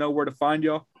listeners know where to find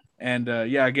y'all. And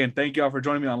again, thank y'all for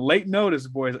joining me on late notice,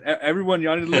 boys. Everyone,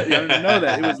 y'all need to know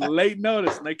that it was late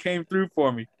notice and they came through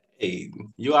for me. Hey,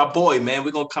 you our boy, man.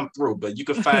 We're gonna come through. But you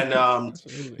can find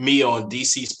me on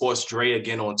DC Sports Dre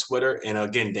again on Twitter. And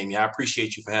again, Damien, I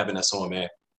appreciate you for having us on, man.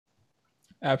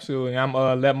 Absolutely. I'm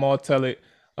Let Maul Tell It.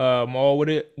 Maul with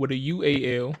a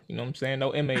UAL, you know what I'm saying?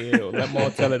 No MAL. Let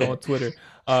Maul Tell It on Twitter.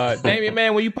 Damien,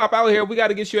 man, when you pop out here, we got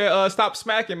to get you at Stop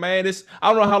Smacking, man.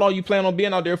 I don't know how long you plan on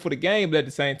being out there for the game, but at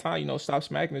the same time, Stop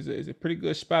Smacking is a pretty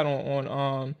good spot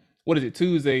on what is it,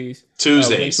 Tuesdays?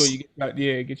 Make sure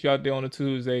you get you out there on a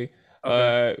Tuesday.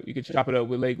 Okay. You could chop it up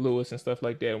with Lake Lewis and stuff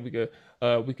like that, and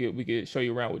we could show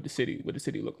you around what the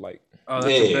city look like. Oh,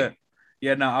 that's a bet.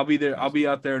 Yeah, no, I'll be there. I'll be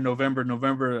out there in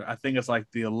November. I think it's like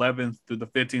the 11th through the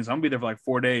 15th. So I'm gonna be there for like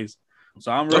 4 days.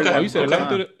 So I'm ready. Okay. You said 11th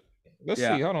through the. Let's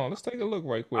see. Hold on. Let's take a look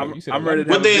right quick. I'm ready.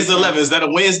 What day is the 11th? Is that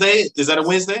a Wednesday? It's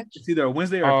either a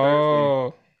Wednesday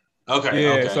or Thursday. Okay. Yeah.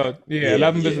 Okay. So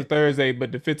 11th is a Thursday,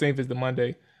 but the 15th is the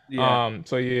Monday. Yeah.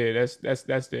 So yeah, that's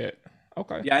that.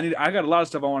 Okay. Yeah, I got a lot of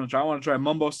stuff I want to try. I want to try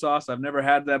mumbo sauce. I've never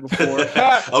had that before.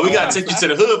 Oh, we gotta take you to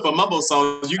the hood for mumbo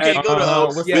sauce. You can't go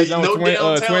to what's that no Twin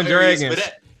downtown areas for Dragons?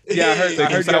 that. Yeah, I heard you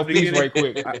have to Southeast get right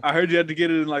quick. I heard you had to get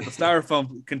it in like the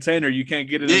styrofoam container. You can't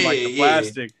get it in like the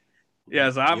plastic. Yeah,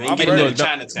 so You ain't getting it in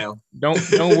Chinatown.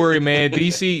 Don't worry, man.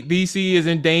 DC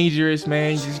isn't dangerous,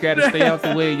 man. You just gotta stay out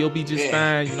the way. You'll be just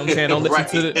fine. You know what I'm saying? Don't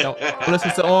listen to don't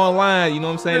listen to online. You know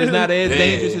what I'm saying? It's not as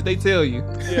dangerous as they tell you.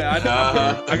 Yeah,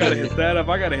 I gotta hit that up.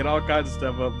 I gotta hit all kinds of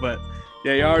stuff up. But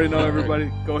yeah, you already know,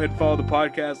 everybody. Go ahead and follow the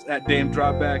podcast at Dame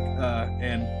Dropback.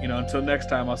 And until next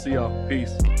time, I'll see y'all.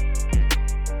 Peace.